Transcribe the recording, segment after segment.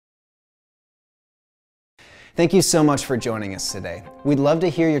Thank you so much for joining us today. We'd love to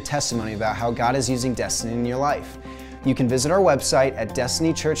hear your testimony about how God is using Destiny in your life. You can visit our website at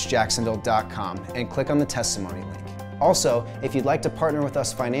destinychurchjacksonville.com and click on the testimony link. Also, if you'd like to partner with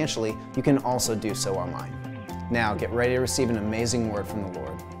us financially, you can also do so online. Now, get ready to receive an amazing word from the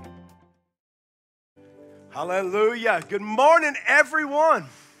Lord. Hallelujah. Good morning, everyone.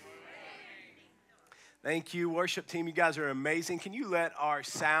 Thank you, worship team. You guys are amazing. Can you let our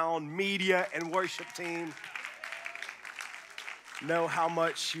sound, media, and worship team know how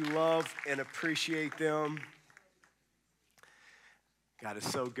much you love and appreciate them? God is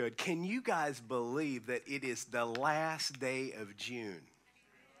so good. Can you guys believe that it is the last day of June?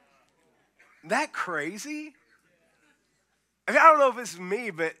 Isn't that crazy? I don't know if it's me,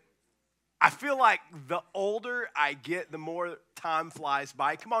 but I feel like the older I get, the more time flies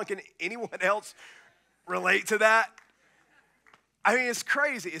by. Come on, can anyone else relate to that? I mean, it's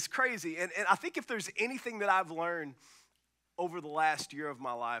crazy. It's crazy. And I think if there's anything that I've learned over the last year of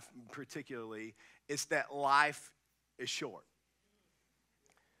my life particularly, it's that life is short.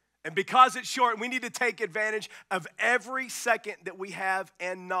 And because it's short, we need to take advantage of every second that we have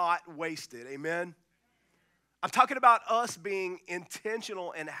and not waste it. Amen? I'm talking about us being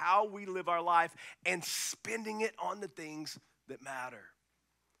intentional in how we live our life and spending it on the things that matter.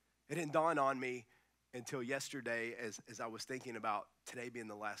 It didn't dawn on me until yesterday as I was thinking about today being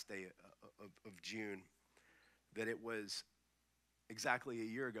the last day of June, that it was exactly a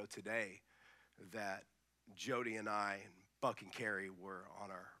year ago today that Jodi and I and Buck and Carrie were on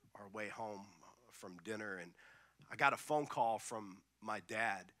our way home from dinner, and I got a phone call from my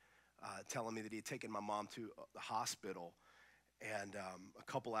dad telling me that he had taken my mom to the hospital, and a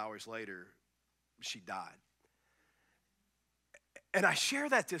couple hours later, she died. And I share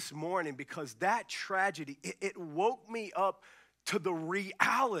that this morning because that tragedy, it woke me up to the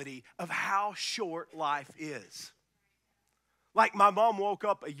reality of how short life is. Like my mom woke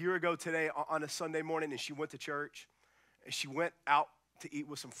up a year ago today on a Sunday morning, and she went to church, and she went out to eat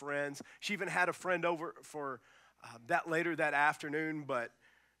with some friends. She even had a friend over for that later that afternoon, but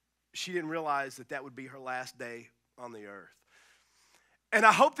she didn't realize that would be her last day on the earth. And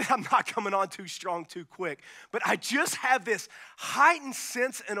I hope that I'm not coming on too strong too quick, but I just have this heightened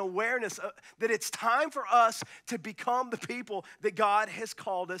sense and awareness that it's time for us to become the people that God has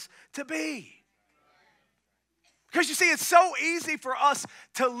called us to be. Because you see, it's so easy for us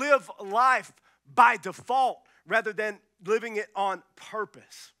to live life by default rather than living it on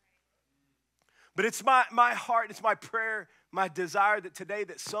purpose. But it's my heart, it's my prayer, my desire that today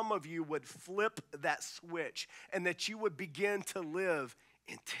that some of you would flip that switch and that you would begin to live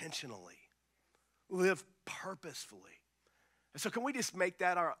intentionally, live purposefully. And so can we just make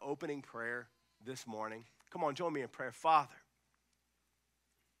that our opening prayer this morning? Come on, join me in prayer. Father,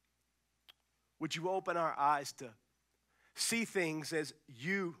 would you open our eyes to see things as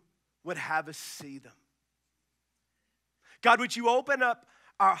you would have us see them? God, would you open up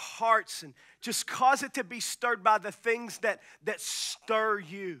our hearts and just cause it to be stirred by the things that stir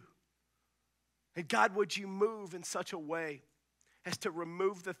you? And God, would you move in such a way as to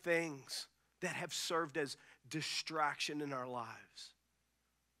remove the things that have served as distraction in our lives?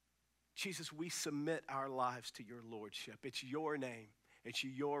 Jesus, we submit our lives to your lordship. It's your name, it's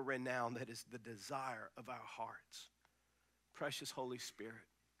your renown that is the desire of our hearts. Precious Holy Spirit,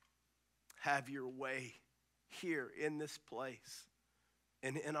 have your way here in this place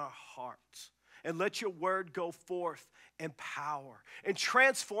and in our hearts. And let your word go forth in power and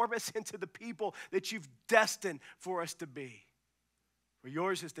transform us into the people that you've destined for us to be. For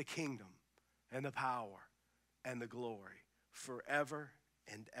yours is the kingdom and the power and the glory forever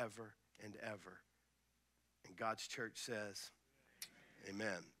and ever and ever. And God's church says,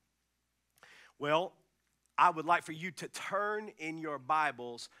 amen. Well, I would like for you to turn in your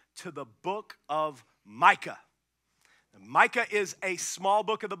Bibles to the book of Micah. Micah is a small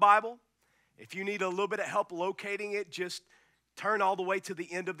book of the Bible. If you need a little bit of help locating it, just turn all the way to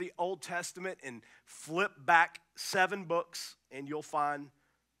the end of the Old Testament and flip back 7 books, and you'll find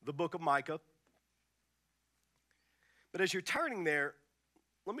the book of Micah. But as you're turning there,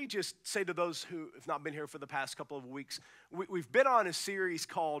 let me just say to those who have not been here for the past couple of weeks, we've been on a series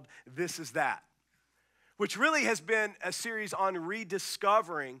called This Is That, which really has been a series on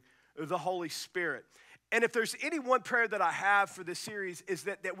rediscovering the Holy Spirit. And if there's any one prayer that I have for this series is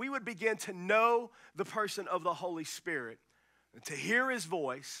that we would begin to know the person of the Holy Spirit, to hear his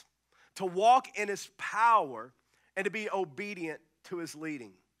voice, to walk in his power, and to be obedient to his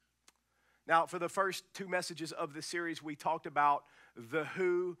leading. Now, for the first 2 messages of the series, we talked about the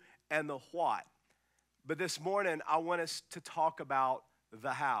who and the what. But this morning, I want us to talk about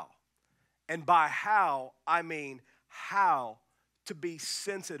the how. And by how, I mean how to be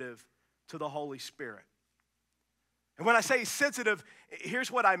sensitive to the Holy Spirit. And when I say sensitive,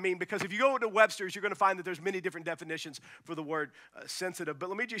 here's what I mean, because if you go to Webster's, you're going to find that there's many different definitions for the word sensitive. But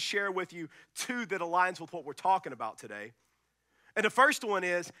let me just share with you two that aligns with what we're talking about today. And the first one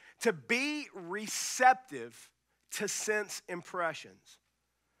is to be receptive to sense impressions.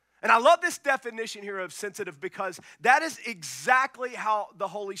 And I love this definition here of sensitive because that is exactly how the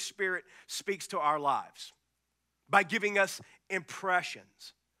Holy Spirit speaks to our lives, by giving us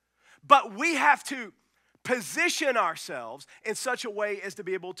impressions. But we have to position ourselves in such a way as to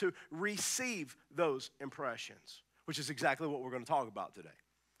be able to receive those impressions, which is exactly what we're going to talk about today.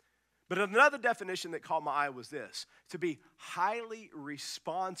 But another definition that caught my eye was this: to be highly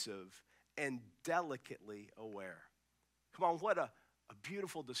responsive and delicately aware. Come on, what a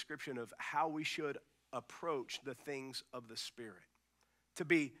beautiful description of how we should approach the things of the Spirit. To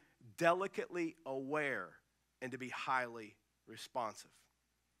be delicately aware and to be highly responsive.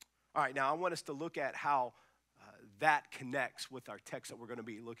 All right, now I want us to look at how that connects with our text that we're going to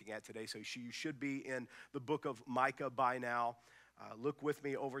be looking at today. So you should be in the book of Micah by now. Look with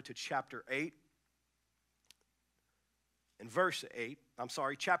me over to chapter 8 and verse 8.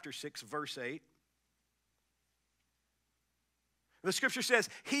 Chapter 6, verse 8. The scripture says,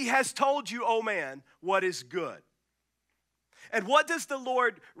 "He has told you, O man, what is good. And what does the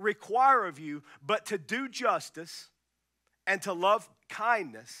Lord require of you but to do justice and to love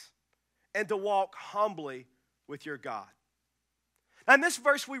kindness and to walk humbly with your God?" Now, in this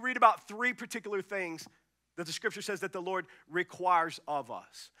verse, we read about three particular things that the scripture says that the Lord requires of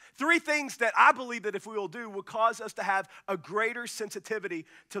us. Three things that I believe that if we will do will cause us to have a greater sensitivity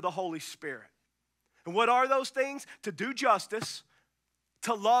to the Holy Spirit. And what are those things? To do justice,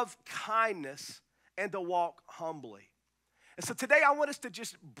 to love kindness, and to walk humbly. And so today I want us to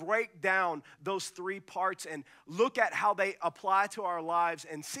just break down those three parts and look at how they apply to our lives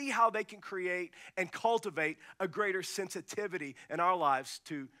and see how they can create and cultivate a greater sensitivity in our lives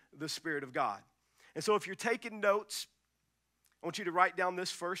to the Spirit of God. And so if you're taking notes, I want you to write down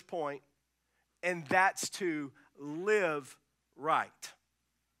this first point, and that's to live right.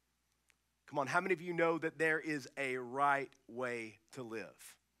 Come on, how many of you know that there is a right way to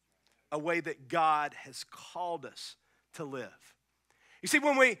live? A way that God has called us to live. You see,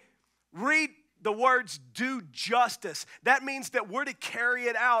 when we read the words do justice, that means that we're to carry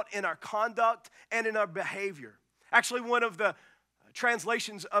it out in our conduct and in our behavior. Actually, one of the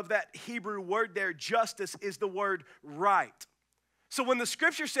translations of that Hebrew word there, justice, is the word right. So when the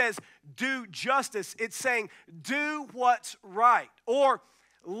scripture says do justice, it's saying do what's right or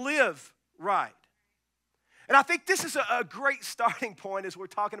live right. And I think this is a great starting point as we're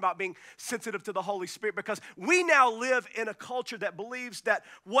talking about being sensitive to the Holy Spirit, because we now live in a culture that believes that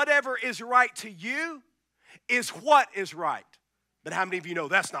whatever is right to you is what is right. But how many of you know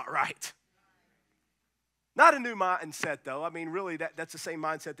that's not right? Not a new mindset, though. I mean, really, that's the same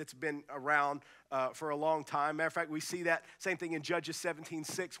mindset that's been around for a long time. Matter of fact, we see that same thing in Judges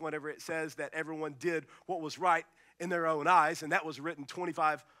 17:6, whenever it says that everyone did what was right in their own eyes, and that was written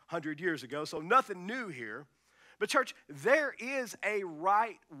 2,500 years ago, so nothing new here. But church, there is a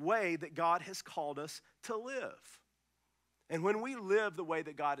right way that God has called us to live. And when we live the way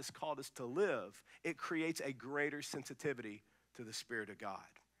that God has called us to live, it creates a greater sensitivity to the Spirit of God.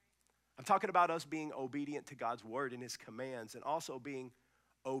 I'm talking about us being obedient to God's word and his commands, and also being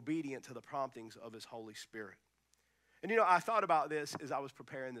obedient to the promptings of his Holy Spirit. And you know, I thought about this as I was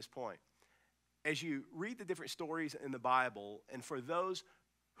preparing this point. As you read the different stories in the Bible, and for those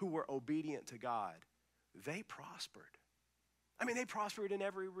who were obedient to God, they prospered. I mean, they prospered in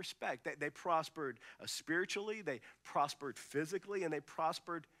every respect. They prospered spiritually, they prospered physically, and they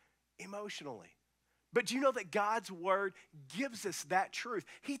prospered emotionally. But do you know that God's word gives us that truth?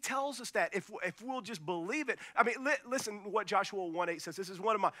 He tells us that if we'll just believe it. I mean, listen what Joshua 1:8 says. This is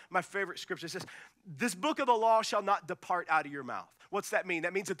one of my favorite scriptures. It says, "This book of the law shall not depart out of your mouth." What's that mean?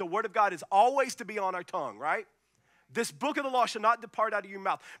 That means that the word of God is always to be on our tongue, right? "This book of the law shall not depart out of your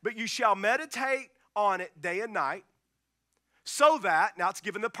mouth, but you shall meditate on it day and night, so that," now it's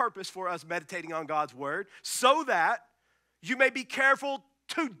given the purpose for us meditating on God's word, "so that you may be careful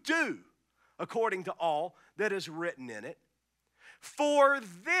to do according to all that is written in it. For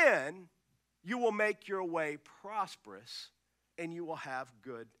then you will make your way prosperous and you will have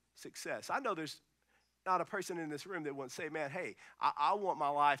good success." I know there's not a person in this room that won't say, "Man, hey, I want my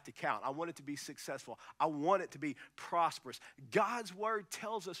life to count. I want it to be successful. I want it to be prosperous." God's word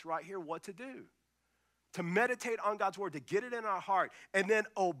tells us right here what to do. to meditate on God's word, to get it in our heart, and then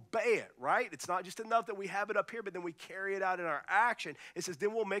obey it, right? It's not just enough that we have it up here, but then we carry it out in our action. It says,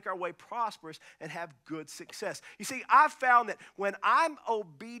 then we'll make our way prosperous and have good success. You see, I've found that when I'm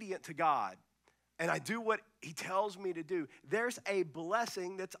obedient to God and I do what he tells me to do, there's a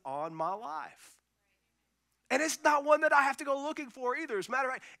blessing that's on my life. And it's not one that I have to go looking for either. As a matter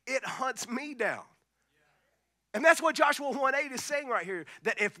of fact, it hunts me down. And that's what Joshua 1:8 is saying right here,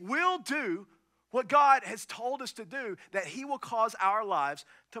 that if we'll do what God has told us to do, that he will cause our lives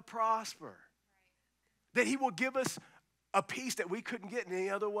to prosper. That he will give us a peace that we couldn't get in any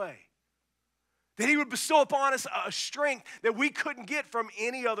other way. That he would bestow upon us a strength that we couldn't get from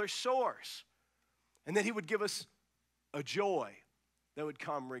any other source. And that he would give us a joy that would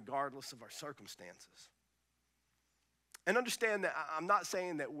come regardless of our circumstances. And understand that I'm not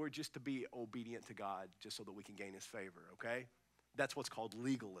saying that we're just to be obedient to God just so that we can gain his favor, okay? That's what's called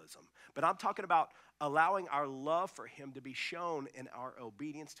legalism. But I'm talking about allowing our love for him to be shown in our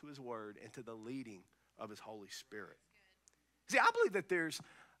obedience to his word and to the leading of his Holy Spirit. See, I believe that there's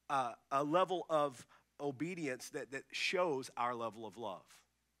a level of obedience that shows our level of love.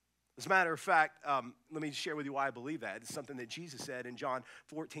 As a matter of fact, let me share with you why I believe that. It's something that Jesus said in John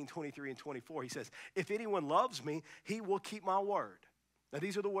 14:23 and 24. He says, if anyone loves me, he will keep my word. Now,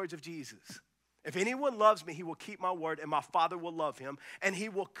 these are the words of Jesus. If anyone loves me, he will keep my word, and my Father will love him, and he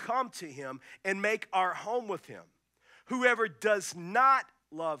will come to him and make our home with him. Whoever does not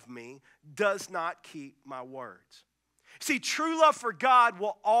love me does not keep my words. See, true love for God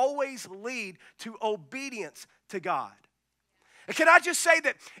will always lead to obedience to God. And can I just say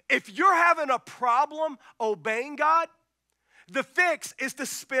that if you're having a problem obeying God, the fix is to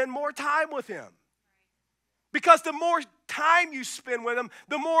spend more time with him. Because the more time you spend with him,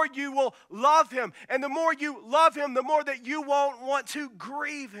 the more you will love him. And the more you love him, the more that you won't want to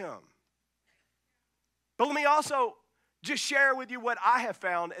grieve him. But let me also just share with you what I have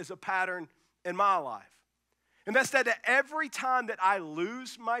found as a pattern in my life. And that's that every time that I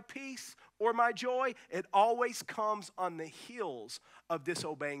lose my peace or my joy, it always comes on the heels of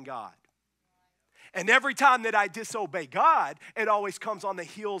disobeying God. And every time that I disobey God, it always comes on the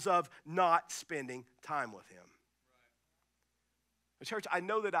heels of not spending time with him. Right. Church, I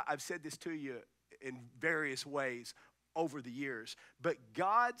know that I've said this to you in various ways over the years, but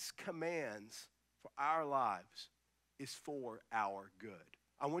God's commands for our lives is for our good.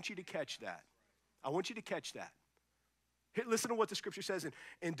 I want you to catch that. I want you to catch that. Here, listen to what the scripture says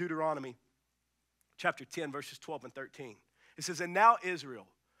in Deuteronomy chapter 10, verses 12 and 13. It says, and now Israel,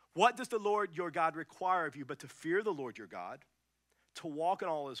 what does the Lord your God require of you but to fear the Lord your God, to walk in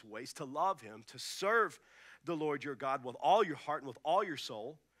all his ways, to love him, to serve the Lord your God with all your heart and with all your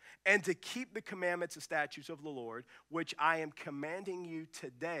soul, and to keep the commandments and statutes of the Lord, which I am commanding you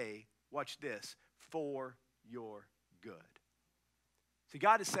today, watch this, for your good. See,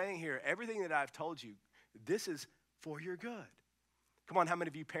 God is saying here, everything that I've told you, this is for your good. Come on, how many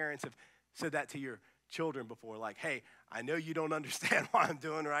of you parents have said that to your children before? Like, hey, I know you don't understand what I'm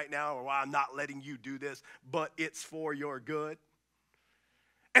doing right now or why I'm not letting you do this, but it's for your good.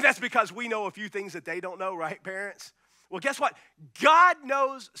 And that's because we know a few things that they don't know, right, parents? Well, guess what? God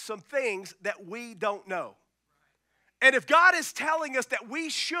knows some things that we don't know. And if God is telling us that we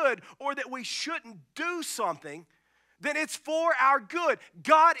should or that we shouldn't do something, then it's for our good.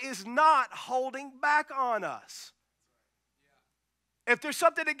 God is not holding back on us. If there's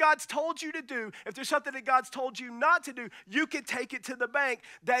something that God's told you to do, if there's something that God's told you not to do, you can take it to the bank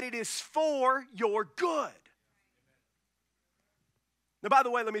that it is for your good. Now, by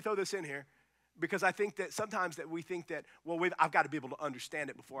the way, let me throw this in here because I think that sometimes that we think that, well, I've got to be able to understand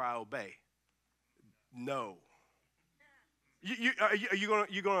it before I obey. No. Are you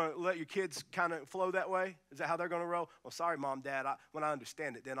going to let your kids kind of flow that way? Is that how they're going to roll? Well, sorry, Mom, Dad. When I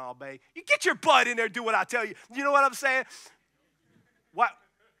understand it, then I'll obey. You get your butt in there, do what I tell you. You know what I'm saying? Why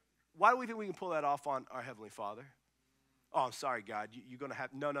do we think we can pull that off on our Heavenly Father? Oh, I'm sorry, God. You're going to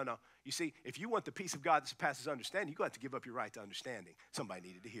have, no. You see, if you want the peace of God that surpasses understanding, you're going to have to give up your right to understanding. Somebody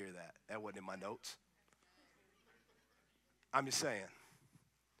needed to hear that. That wasn't in my notes. I'm just saying.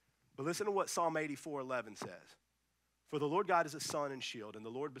 But listen to what Psalm 84:11 says. For the Lord God is a sun and shield, and the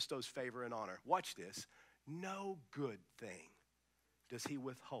Lord bestows favor and honor. Watch this. No good thing does he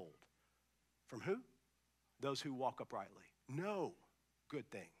withhold. From who? Those who walk uprightly. No good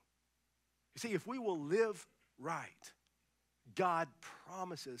thing. You see, if we will live right, God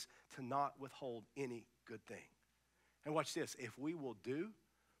promises to not withhold any good thing. And watch this. If we will do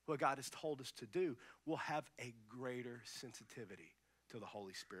what God has told us to do, we'll have a greater sensitivity to the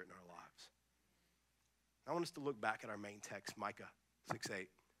Holy Spirit in our lives. I want us to look back at our main text, Micah 6:8.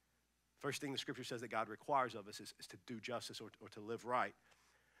 First thing the scripture says that God requires of us is to do justice or to live right.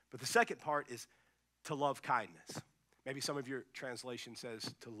 But the second part is to love kindness. Maybe some of your translation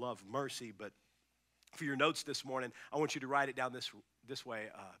says to love mercy, but for your notes this morning, I want you to write it down this way.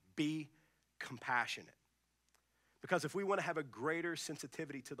 Be compassionate. Because if we want to have a greater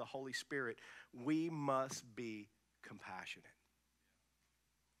sensitivity to the Holy Spirit, we must be compassionate.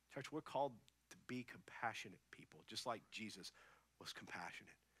 Church, we're called to be compassionate people, just like Jesus was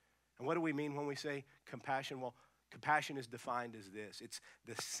compassionate. And what do we mean when we say compassion? Well, compassion is defined as this. It's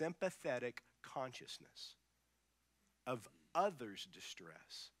the sympathetic consciousness of others'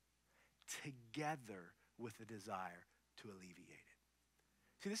 distress together with a desire to alleviate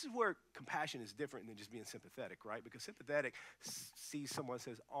it. See, this is where compassion is different than just being sympathetic, right? Because sympathetic sees someone and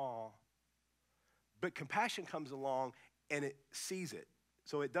says, "Aw." But compassion comes along and it sees it.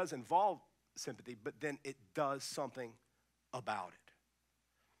 So it does involve sympathy, but then it does something about it.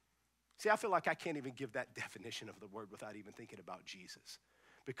 See, I feel like I can't even give that definition of the word without even thinking about Jesus,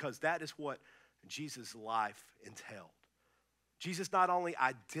 because that is what Jesus' life entailed. Jesus not only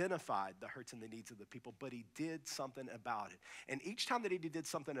identified the hurts and the needs of the people, but he did something about it. And each time that he did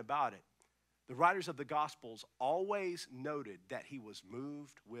something about it, the writers of the Gospels always noted that he was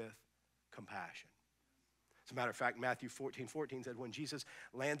moved with compassion. As a matter of fact, Matthew 14:14 said, when Jesus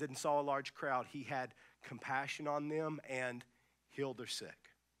landed and saw a large crowd, he had compassion on them and healed their sick.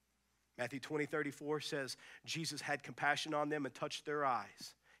 Matthew 20:34 says, Jesus had compassion on them and touched their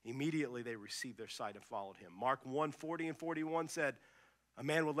eyes. Immediately they received their sight and followed him. Mark 1:40 and 41 said, a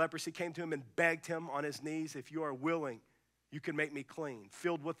man with leprosy came to him and begged him on his knees, if you are willing, you can make me clean.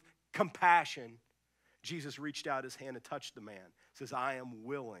 Filled with compassion, Jesus reached out his hand and touched the man. Says, I am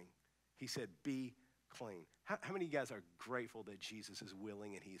willing. He said, be clean. How many of you guys are grateful that Jesus is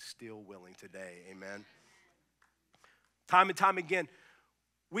willing and he is still willing today? Amen. Time and time again,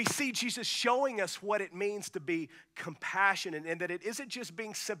 we see Jesus showing us what it means to be compassionate, and that it isn't just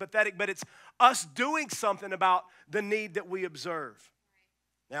being sympathetic, but it's us doing something about the need that we observe.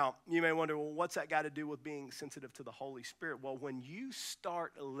 Now, you may wonder, well, what's that got to do with being sensitive to the Holy Spirit? Well, when you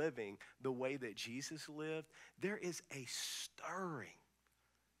start living the way that Jesus lived, there is a stirring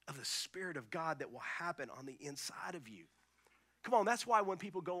of the Spirit of God that will happen on the inside of you. Come on, that's why when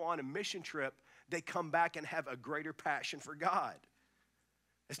people go on a mission trip, they come back and have a greater passion for God.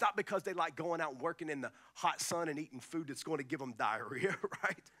 It's not because they like going out and working in the hot sun and eating food that's going to give them diarrhea,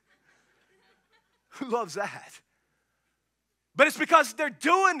 right? Who loves that? But it's because they're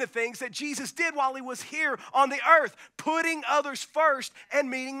doing the things that Jesus did while he was here on the earth, putting others first and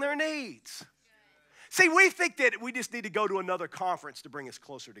meeting their needs. See, we think that we just need to go to another conference to bring us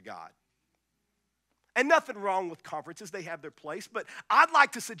closer to God. And nothing wrong with conferences, they have their place. But I'd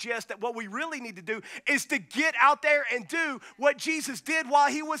like to suggest that what we really need to do is to get out there and do what Jesus did while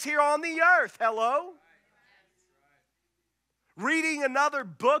he was here on the earth. Hello? Reading another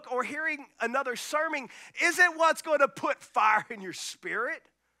book or hearing another sermon isn't what's going to put fire in your spirit.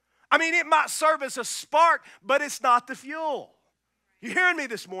 I mean, it might serve as a spark, but it's not the fuel. You hearing me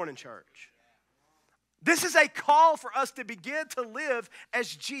this morning, church? This is a call for us to begin to live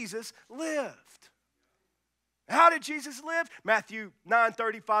as Jesus lived. How did Jesus live? Matthew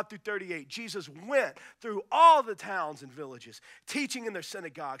 9:35 through 38. Jesus went through all the towns and villages, teaching in their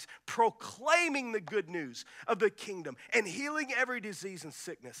synagogues, proclaiming the good news of the kingdom, and healing every disease and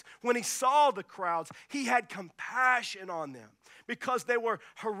sickness. When he saw the crowds, he had compassion on them because they were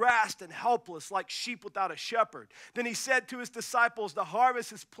harassed and helpless like sheep without a shepherd. Then he said to his disciples, the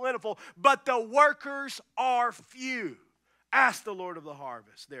harvest is plentiful, but the workers are few. Ask the Lord of the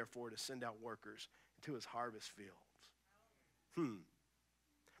harvest, therefore, to send out workers to his harvest fields.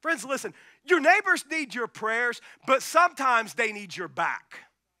 Friends, listen, your neighbors need your prayers, but sometimes they need your back.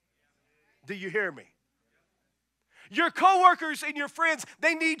 Do you hear me? Your coworkers and your friends,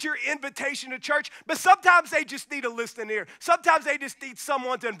 they need your invitation to church, but sometimes they just need a listening ear. Sometimes they just need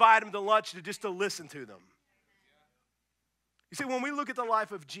someone to invite them to lunch just to listen to them. You see, when we look at the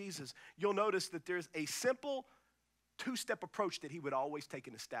life of Jesus, you'll notice that there's a simple two-step approach that he would always take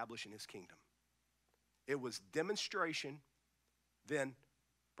and establish in his kingdom. It was demonstration, then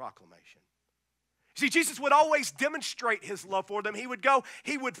proclamation. See, Jesus would always demonstrate his love for them. He would go,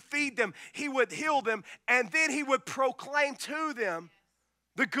 he would feed them, he would heal them, and then he would proclaim to them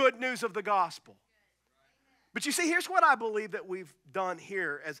the good news of the gospel. But you see, here's what I believe that we've done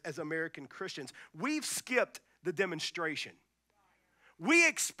here as American Christians. We've skipped the demonstration. We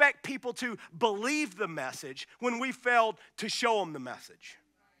expect people to believe the message when we failed to show them the message.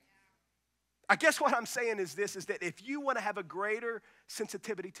 I guess what I'm saying is this, is that if you want to have a greater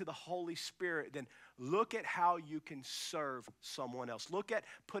sensitivity to the Holy Spirit, then look at how you can serve someone else. Look at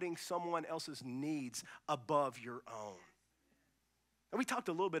putting someone else's needs above your own. And we talked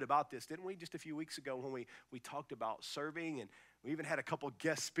a little bit about this, didn't we, just a few weeks ago when we talked about serving, and we even had a couple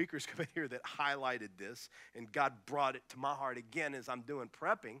guest speakers come in here that highlighted this, and God brought it to my heart again as I'm doing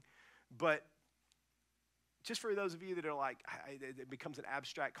prepping. But just for those of you that are like, it becomes an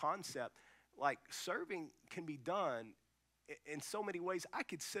abstract concept, like serving can be done in so many ways. I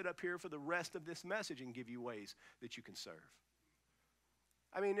could sit up here for the rest of this message and give you ways that you can serve.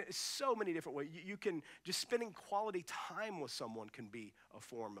 I mean, so many different ways. You can, just spending quality time with someone can be a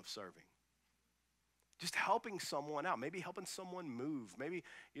form of serving. Just helping someone out, maybe helping someone move, maybe,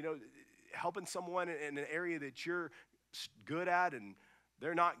 helping someone in an area that you're good at and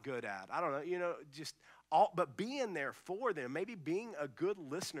they're not good at. I don't know, but being there for them, maybe being a good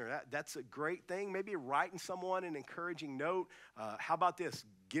listener, that's a great thing. Maybe writing someone an encouraging note. How about this?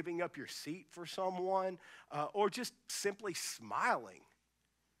 Giving up your seat for someone, or just simply smiling.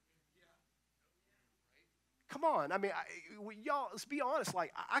 Come on, I mean, y'all, let's be honest.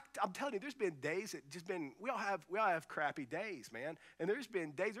 Like, I'm telling you, there's been days that just been, we all have crappy days, man. And there's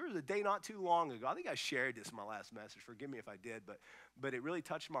been days, there was a day not too long ago. I think I shared this in my last message. Forgive me if I did, but it really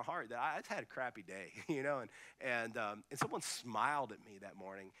touched my heart that I just had a crappy day, and someone smiled at me that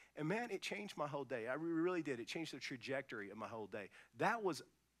morning. And man, it changed my whole day. I really did. It changed the trajectory of my whole day. That was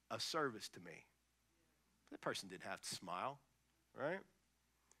a service to me. That person didn't have to smile, right?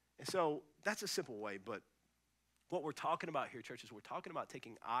 And so that's a simple way, but what we're talking about here, church, is we're talking about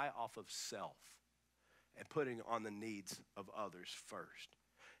taking eye off of self and putting on the needs of others first.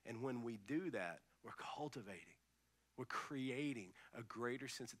 And when we do that, we're cultivating, we're creating a greater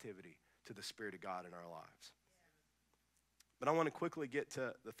sensitivity to the Spirit of God in our lives. But I want to quickly get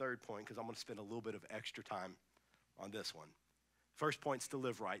to the third point because I'm going to spend a little bit of extra time on this one. First point is to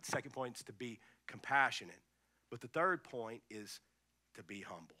live right. Second point is to be compassionate. But the third point is to be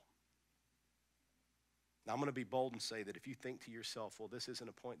humble. Now, I'm going to be bold and say that if you think to yourself, well, this isn't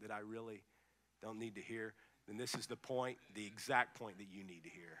a point that I really don't need to hear, then this is the point, the exact point that you need to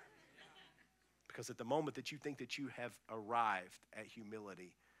hear. Because at the moment that you think that you have arrived at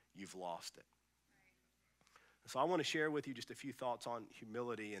humility, you've lost it. So I want to share with you just a few thoughts on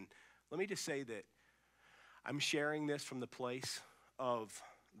humility. And let me just say that I'm sharing this from the place of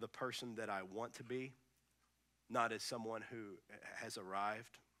the person that I want to be, not as someone who has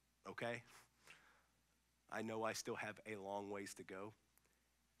arrived, okay? I know I still have a long ways to go.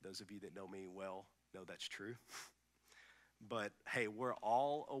 Those of you that know me well know that's true. But hey, we're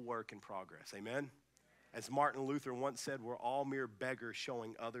all a work in progress, amen? As Martin Luther once said, we're all mere beggars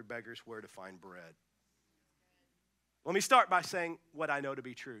showing other beggars where to find bread. Let me start by saying what I know to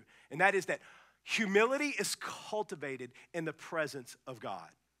be true, and that is that humility is cultivated in the presence of God.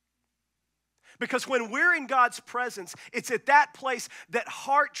 Because when we're in God's presence, it's at that place that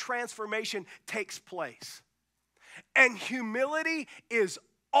heart transformation takes place. And humility is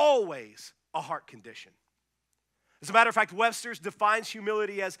always a heart condition. As a matter of fact, Webster's defines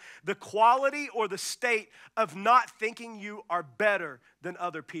humility as the quality or the state of not thinking you are better than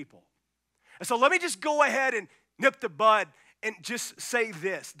other people. And so let me just go ahead and nip the bud and just say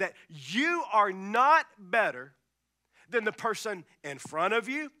this, that you are not better than the person in front of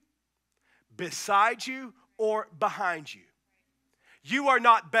you, beside you, or behind you. You are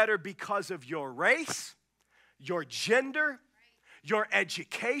not better because of your race, your gender, your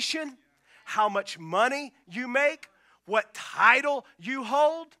education, how much money you make, what title you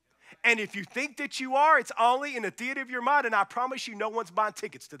hold. And if you think that you are, it's only in the theater of your mind, and I promise you no one's buying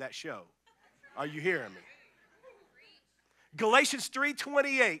tickets to that show. Are you hearing me? Galatians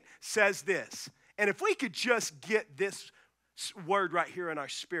 3:28 says this, and if we could just get this word right here in our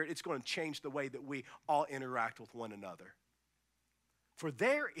spirit, it's going to change the way that we all interact with one another. For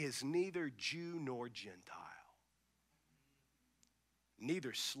there is neither Jew nor Gentile,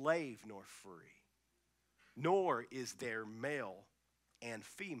 neither slave nor free, nor is there male and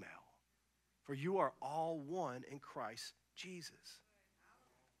female, for you are all one in Christ Jesus.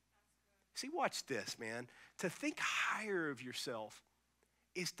 See, watch this, man. To think higher of yourself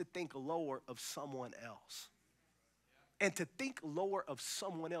is to think lower of someone else. And to think lower of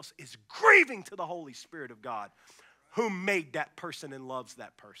someone else is grieving to the Holy Spirit of God, who made that person and loves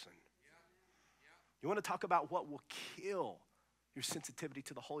that person. You want to talk about what will kill your sensitivity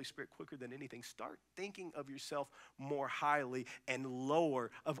to the Holy Spirit quicker than anything? Start thinking of yourself more highly and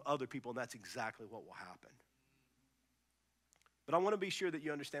lower of other people, and that's exactly what will happen. But I want to be sure that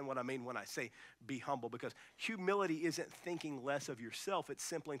you understand what I mean when I say be humble, because humility isn't thinking less of yourself, it's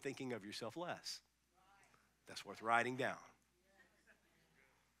simply thinking of yourself less. That's worth writing down.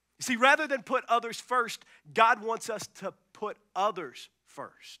 You see, rather than put others first, God wants us to put others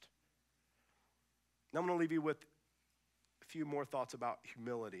first. Now I'm going to leave you with a few more thoughts about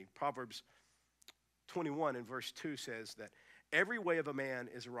humility. Proverbs 21 in verse 2 says that every way of a man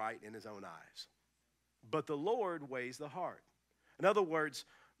is right in his own eyes, but the Lord weighs the heart. In other words,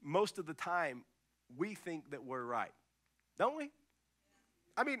 most of the time, we think that we're right, don't we?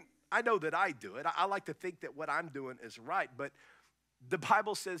 I mean, I know that I do it. I like to think that what I'm doing is right, but the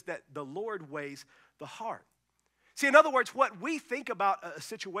Bible says that the Lord weighs the heart. See, in other words, what we think about a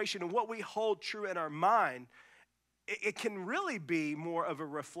situation and what we hold true in our mind, it can really be more of a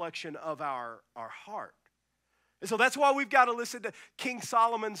reflection of our heart. And so that's why we've got to listen to King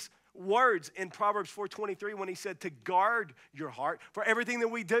Solomon's words in Proverbs 4:23 when he said to guard your heart, for everything that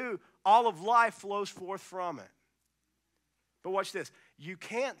we do, all of life flows forth from it. But watch this. You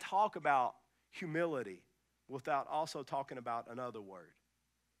can't talk about humility without also talking about another word,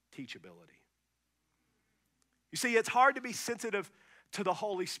 teachability. You see, it's hard to be sensitive to the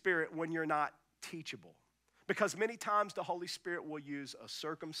Holy Spirit when you're not teachable, because many times the Holy Spirit will use a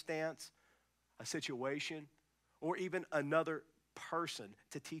circumstance, a situation, or even another person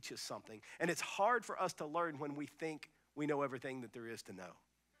to teach us something. And it's hard for us to learn when we think we know everything that there is to know.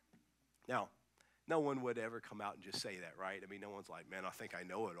 Now, no one would ever come out and just say that, right? I mean, no one's like, man, I think I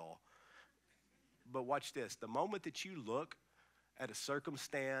know it all. But watch this. The moment that you look at a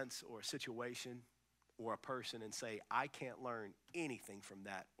circumstance or a situation or a person and say, I can't learn anything from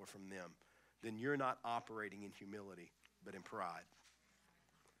that or from them, then you're not operating in humility, but in pride.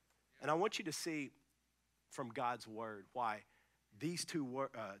 And I want you to see from God's word why these two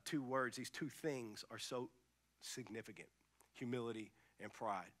words, these two things are so significant, humility and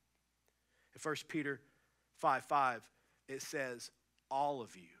pride. In 1 Peter 5:5, it says, all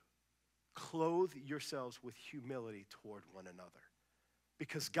of you, clothe yourselves with humility toward one another,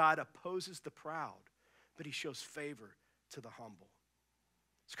 because God opposes the proud, but he shows favor to the humble.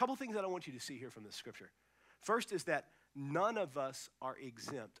 There's a couple things that I want you to see here from the scripture. First is that none of us are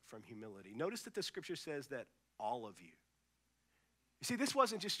exempt from humility. Notice that the scripture says that all of you. You see, this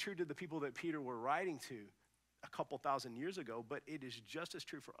wasn't just true to the people that Peter were writing to a couple thousand years ago, but it is just as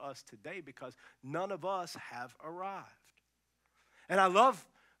true for us today, because none of us have arrived. And I love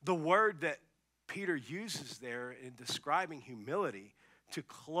the word that Peter uses there in describing humility, to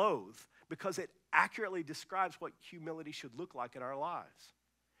clothe, because it accurately describes what humility should look like in our lives.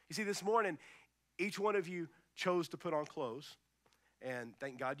 You see, this morning, each one of you chose to put on clothes, and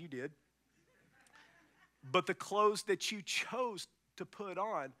thank God you did. But the clothes that you chose to put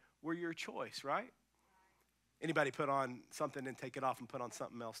on were your choice, right? Anybody put on something and take it off and put on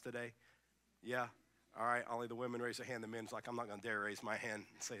something else today? Yeah? All right, only the women raise their hand. The men's like, I'm not going to dare raise my hand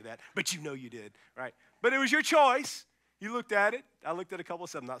and say that. But you know you did, right? But it was your choice. You looked at it. I looked at a couple,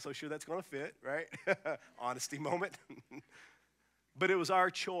 said, I'm not so sure that's going to fit, right? Honesty moment. But it was our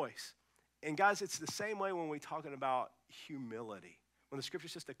choice. And guys, it's the same way when we're talking about humility. When the scripture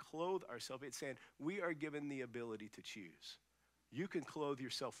says to clothe ourselves, it's saying we are given the ability to choose. You can clothe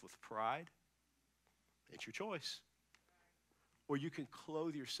yourself with pride. It's your choice. Or you can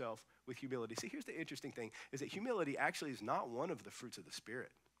clothe yourself with humility. See, here's the interesting thing, is that humility actually is not one of the fruits of the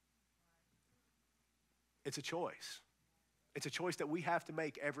Spirit. It's a choice. It's a choice that we have to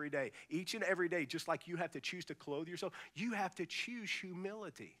make every day. Each and every day, just like you have to choose to clothe yourself, you have to choose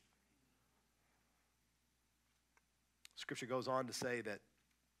humility. Scripture goes on to say that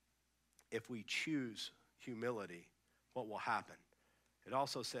if we choose humility, what will happen? It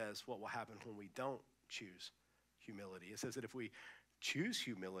also says what will happen when we don't choose humility. It says that if we choose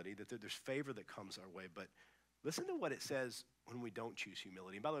humility, that there's favor that comes our way. But listen to what it says when we don't choose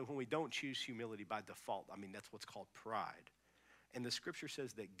humility. And by the way, when we don't choose humility by default, I mean, that's what's called pride. And the scripture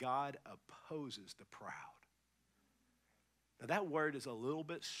says that God opposes the proud. Now, that word is a little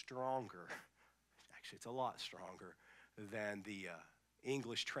bit stronger. Actually, it's a lot stronger than the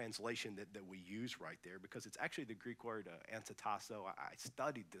English translation that we use right there, because it's actually the Greek word antitasso. I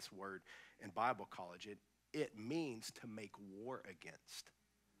studied this word in Bible college. It means to make war against.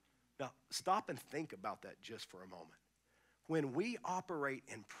 Now, stop and think about that just for a moment. When we operate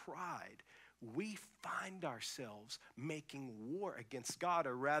in pride, we find ourselves making war against God,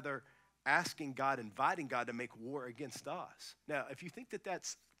 or rather asking God, inviting God to make war against us. Now, if you think that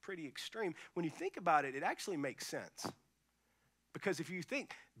that's pretty extreme, when you think about it, it actually makes sense. Because if you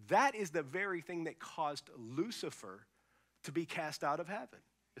think, that is the very thing that caused Lucifer to be cast out of heaven,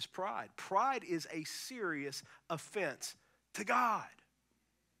 is pride. Pride is a serious offense to God.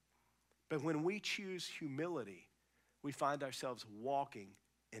 But when we choose humility, we find ourselves walking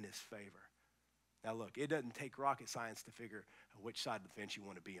in his favor. Now look, it doesn't take rocket science to figure which side of the fence you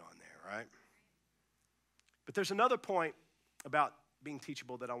want to be on there, right? But there's another point about being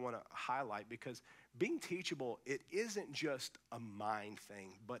teachable that I want to highlight, because being teachable, it isn't just a mind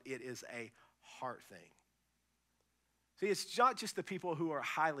thing, but it is a heart thing. See, it's not just the people who are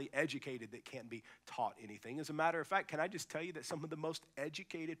highly educated that can't be taught anything. As a matter of fact, can I just tell you that some of the most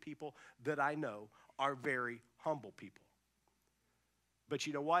educated people that I know are very humble people. But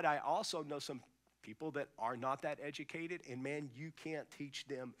you know what? I also know some people that are not that educated, and man, you can't teach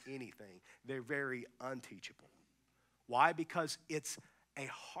them anything. They're very unteachable. Why? Because it's a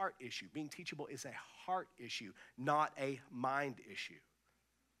heart issue. Being teachable is a heart issue, not a mind issue.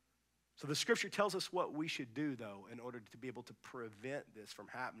 So the scripture tells us what we should do, though, in order to be able to prevent this from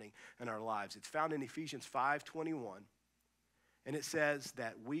happening in our lives. It's found in Ephesians 5:21, and it says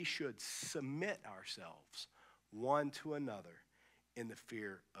that we should submit ourselves one to another in the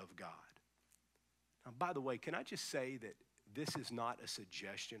fear of God. Now, by the way, can I just say that this is not a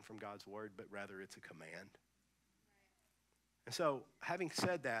suggestion from God's word, but rather it's a command? And so, having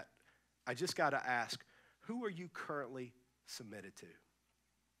said that, I just got to ask, who are you currently submitted to?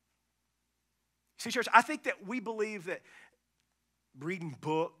 See, church, I think that we believe that reading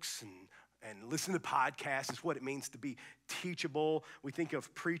books and listening to podcasts is what it means to be teachable. We think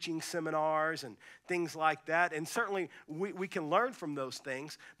of preaching seminars and things like that. And certainly we can learn from those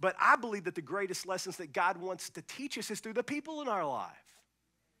things. But I believe that the greatest lessons that God wants to teach us is through the people in our life.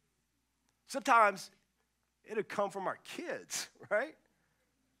 Sometimes it'll come from our kids, right?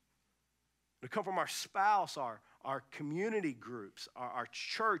 It'll come from our spouse, our community groups, our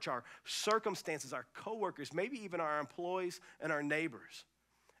church, our circumstances, our coworkers, maybe even our employees and our neighbors.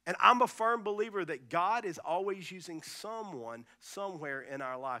 And I'm a firm believer that God is always using someone somewhere in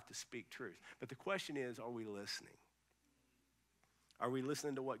our life to speak truth. But the question is, are we listening? Are we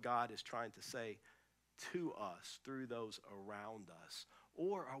listening to what God is trying to say to us through those around us?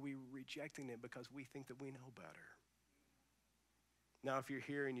 Or are we rejecting it because we think that we know better? Now, if you're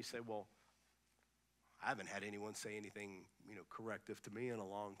here and you say, well, I haven't had anyone say anything, corrective to me in a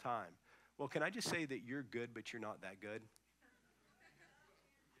long time. Well, can I just say that you're good, but you're not that good?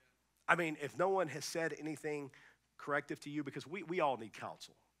 I mean, if no one has said anything corrective to you, because we all need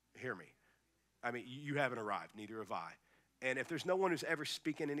counsel. Hear me. I mean, you haven't arrived, neither have I. And if there's no one who's ever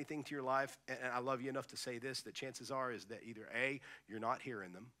speaking anything to your life, and I love you enough to say this, that chances are is that either A, you're not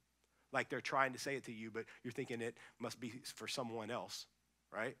hearing them, like they're trying to say it to you, but you're thinking it must be for someone else,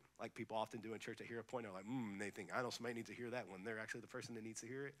 right? Like people often do in church, they hear a point, they're like, they think, I know somebody needs to hear that one. They're actually the person that needs to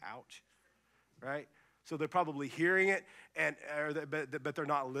hear it. Ouch, right? So they're probably hearing it, but they're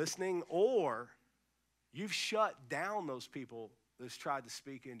not listening, or you've shut down those people that's tried to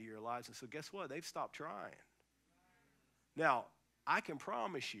speak into your lives, and so guess what? They've stopped trying. Now, I can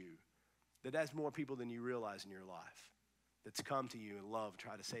promise you that that's more people than you realize in your life that's come to you in love,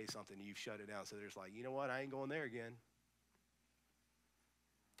 try to say something, and you've shut it down. So there's like, you know what? I ain't going there again.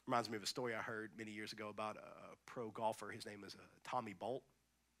 Reminds me of a story I heard many years ago about a pro golfer. His name is Tommy Bolt.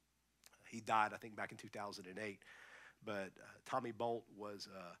 He died, I think, back in 2008. But Tommy Bolt was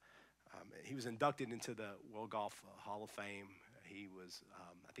he was inducted into the World Golf Hall of Fame. He was,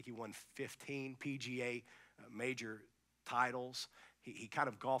 I think he won 15 PGA major titles. He kind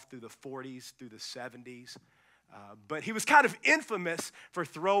of golfed through the 40s, through the 70s. But he was kind of infamous for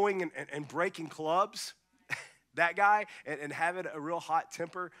throwing and breaking clubs, that guy, and having a real hot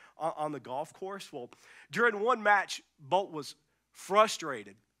temper on the golf course. Well, during one match, Bolt was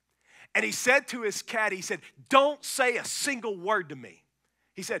frustrated. And he said to his caddy, he said, don't say a single word to me.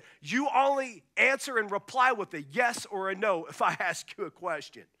 He said, you only answer and reply with a yes or a no if I ask you a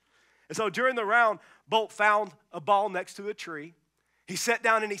question. And so during the round, Bolt found a ball next to a tree. He sat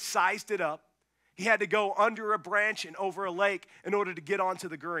down and he sized it up. He had to go under a branch and over a lake in order to get onto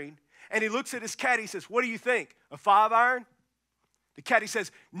the green. And he looks at his caddy. He says, what do you think, a 5-iron? The caddy says,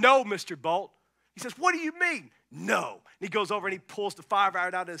 no, Mr. Bolt. He says, what do you mean, no? And he goes over and he pulls the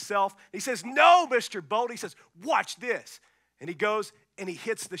 5-iron out of himself. He says, no, Mr. Bolt. He says, watch this. And he goes and he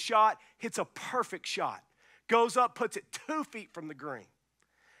hits the shot, hits a perfect shot. Goes up, puts it 2 feet from the green.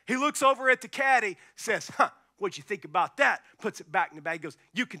 He looks over at the caddy, says, what'd you think about that? Puts it back in the bag. He goes,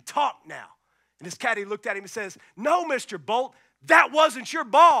 you can talk now. And his caddy looked at him and says, no, Mr. Bolt, that wasn't your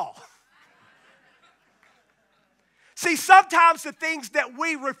ball. See, sometimes the things that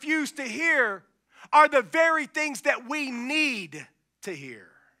we refuse to hear are the very things that we need to hear.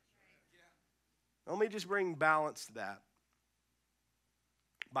 Let me just bring balance to that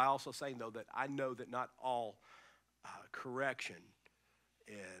by also saying, though, that I know that not all correction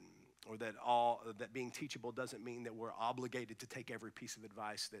or that being teachable doesn't mean that we're obligated to take every piece of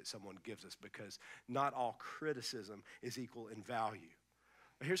advice that someone gives us, because not all criticism is equal in value.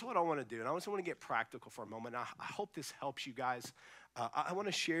 But here's what I want to do, and I just want to get practical for a moment. I hope this helps you guys. I want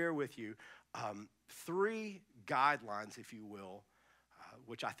to share with you 3 guidelines, if you will,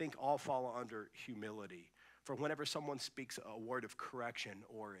 which I think all fall under humility, for whenever someone speaks a word of correction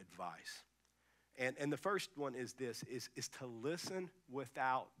or advice. And the first one is this, is to listen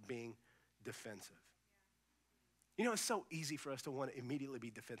without being defensive. You know, it's so easy for us to want to immediately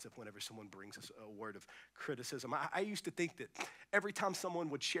be defensive whenever someone brings us a word of criticism. I used to think that every time someone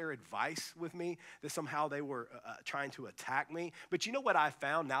would share advice with me, that somehow they were trying to attack me. But you know what I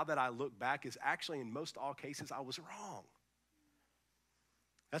found now that I look back is actually in most all cases I was wrong.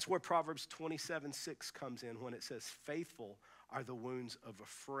 That's where Proverbs 27:6 comes in when it says, faithful are the wounds of a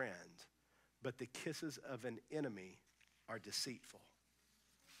friend, but the kisses of an enemy are deceitful.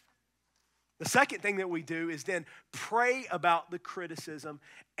 The second thing that we do is then pray about the criticism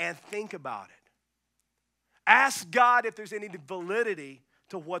and think about it. Ask God if there's any validity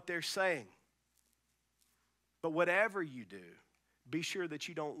to what they're saying. But whatever you do, be sure that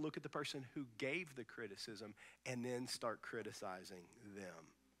you don't look at the person who gave the criticism and then start criticizing them.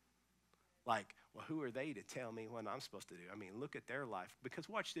 Like, well, who are they to tell me what I'm supposed to do? I mean, look at their life. Because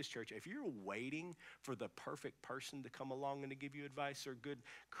watch this, church. If you're waiting for the perfect person to come along and to give you advice or good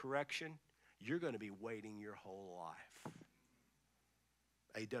correction, you're going to be waiting your whole life.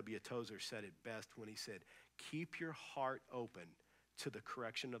 A.W. Tozer said it best when he said, keep your heart open to the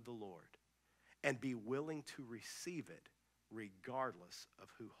correction of the Lord and be willing to receive it regardless of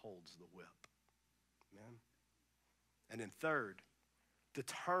who holds the whip. Amen. And then third,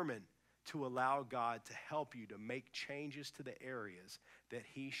 determine to allow God to help you to make changes to the areas that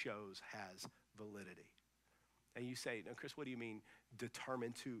he shows has validity. And you say, now, Chris, what do you mean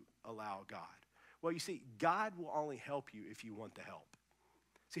determined to allow God? Well, you see, God will only help you if you want the help.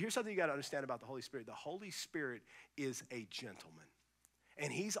 See, here's something you got to understand about the Holy Spirit. The Holy Spirit is a gentleman.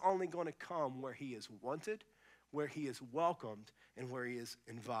 And he's only going to come where he is wanted, where he is welcomed, and where he is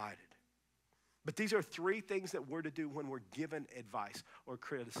invited. But these are 3 things that we're to do when we're given advice or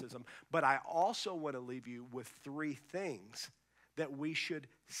criticism. But I also want to leave you with 3 things that we should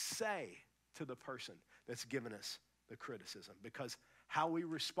say to the person that's given us the criticism, because how we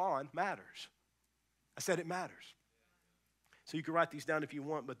respond matters. I said it matters. So you can write these down if you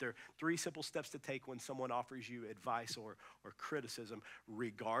want, but there are 3 simple steps to take when someone offers you advice or criticism,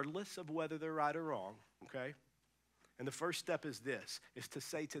 regardless of whether they're right or wrong, okay? And the first step is this, is to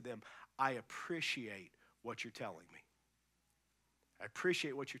say to them, I appreciate what you're telling me. I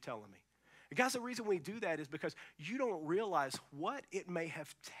appreciate what you're telling me. And guys, the reason we do that is because you don't realize what it may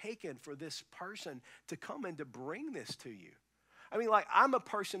have taken for this person to come and to bring this to you. I mean, like, I'm a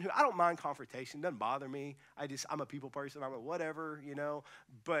person who, I don't mind confrontation, doesn't bother me. I'm a people person, I'm a whatever, you know.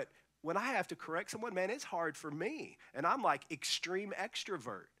 But when I have to correct someone, man, it's hard for me. And I'm like extreme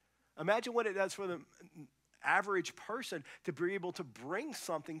extrovert. Imagine what it does for the average person to be able to bring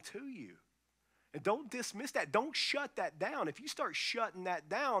something to you. And don't dismiss that. Don't shut that down. If you start shutting that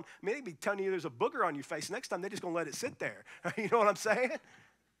down, I mean, they'd be telling you there's a booger on your face. Next time, they're just going to let it sit there. You know what I'm saying?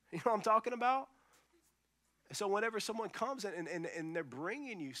 You know what I'm talking about? And so whenever someone comes and they're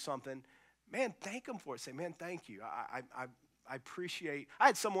bringing you something, man, thank them for it. Say, man, thank you. I appreciate. I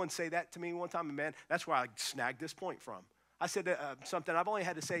had someone say that to me one time, and man, that's where I snagged this point from. I said something, I've only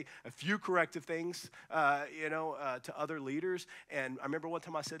had to say a few corrective things, to other leaders. And I remember one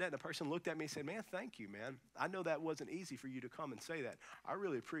time I said that, and the person looked at me and said, man, thank you, man. I know that wasn't easy for you to come and say that. I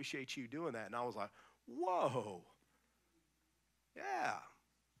really appreciate you doing that. And I was like, whoa. Yeah,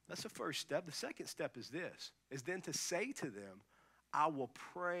 that's the first step. The second step is this, is then to say to them, I will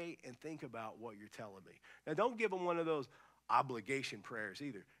pray and think about what you're telling me. Now, don't give them one of those obligation prayers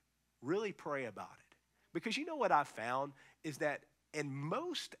either. Really pray about it. Because you know what I found is that in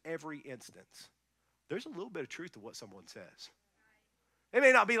most every instance, there's a little bit of truth to what someone says. It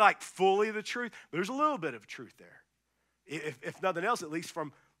may not be like fully the truth, but there's a little bit of truth there. If nothing else, at least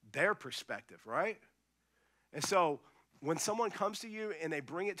from their perspective, right? And so when someone comes to you and they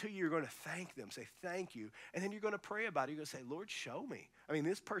bring it to you, you're going to thank them, say thank you, and then you're going to pray about it. You're going to say, Lord, show me. I mean,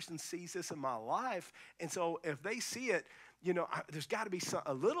 this person sees this in my life, and so if they see it, you know, there's got to be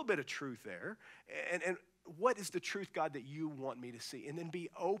a little bit of truth there. And what is the truth, God, that you want me to see? And then be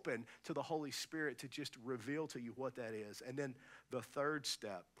open to the Holy Spirit to just reveal to you what that is. And then the third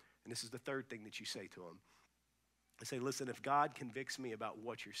step, and this is the third thing that you say to them, I say, listen, if God convicts me about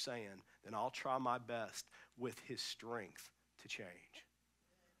what you're saying, then I'll try my best with his strength to change.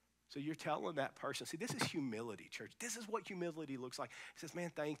 So you're telling that person, see, this is humility, church. This is what humility looks like. He says,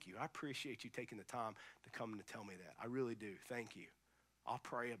 man, thank you. I appreciate you taking the time to come and to tell me that. I really do. Thank you. I'll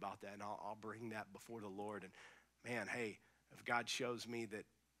pray about that, and I'll bring that before the Lord. And, man, hey, if God shows me that,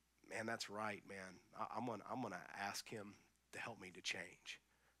 man, that's right, man, I'm gonna ask him to help me to change.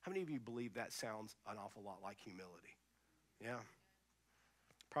 How many of you believe that sounds an awful lot like humility? Yeah.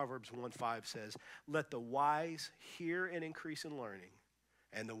 Proverbs 1:5 says, let the wise hear and increase in learning,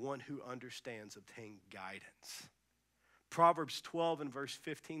 and the one who understands obtain guidance. Proverbs 12 and verse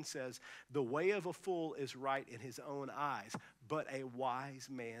 15 says, the way of a fool is right in his own eyes, but a wise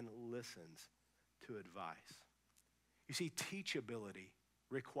man listens to advice. You see, teachability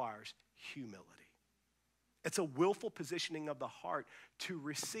requires humility. It's a willful positioning of the heart to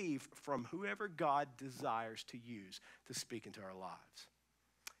receive from whoever God desires to use to speak into our lives.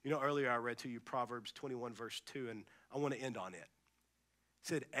 You know, earlier I read to you Proverbs 21 verse 2, and I want to end on it. It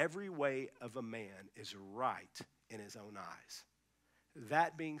said, every way of a man is right in his own eyes.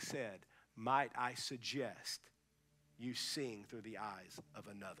 That being said, might I suggest you seeing through the eyes of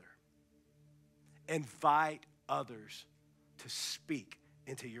another. Invite others to speak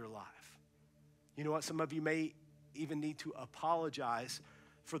into your life. You know what? Some of you may even need to apologize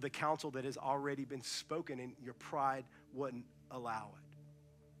for the counsel that has already been spoken and your pride wouldn't allow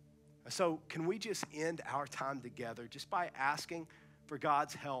it. So can we just end our time together just by asking for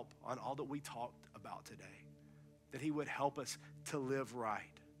God's help on all that we talked about today? That he would help us to live right.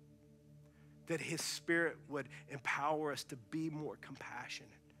 That his Spirit would empower us to be more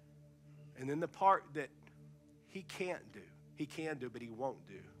compassionate. And then the part that he can do, but he won't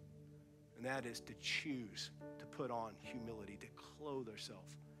do. And that is to choose to put on humility, to clothe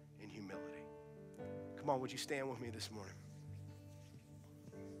ourselves in humility. Come on, would you stand with me this morning?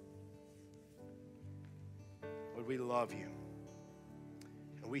 Lord, we love you.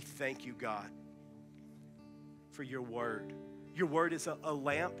 And we thank you, God, for your word. Your word is a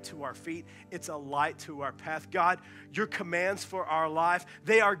lamp to our feet. It's a light to our path. God, your commands for our life,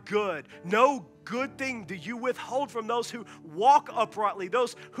 they are good. No good thing do you withhold from those who walk uprightly,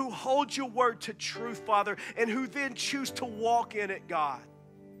 those who hold your word to truth, Father, and who then choose to walk in it, God.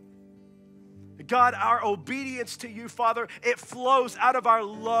 God, our obedience to you, Father, it flows out of our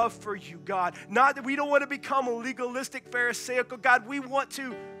love for you, God. Not that we don't want to become a legalistic, pharisaical, God. We want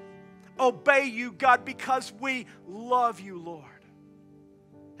to obey you, God, because we love you, Lord.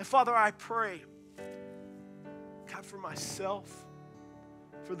 And Father, I pray, God, for myself,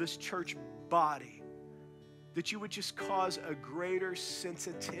 for this church body, that you would just cause a greater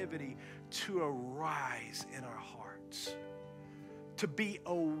sensitivity to arise in our hearts. To be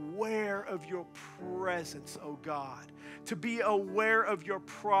aware of your presence, oh God. To be aware of your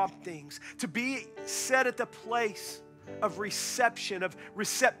promptings. To be set at the place of reception, of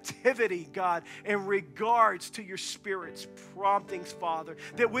receptivity, God, in regards to your Spirit's promptings, Father.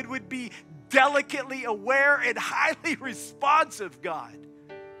 That we would be delicately aware and highly responsive, God,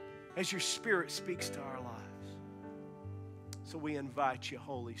 as your Spirit speaks to our lives. So we invite you,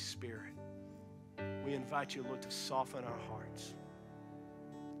 Holy Spirit. We invite you, Lord, to soften our hearts.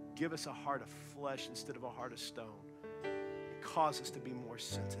 Give us a heart of flesh instead of a heart of stone. And cause us to be more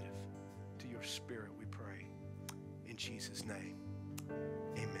sensitive to your Spirit, we pray. In Jesus' name,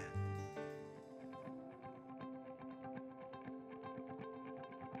 amen.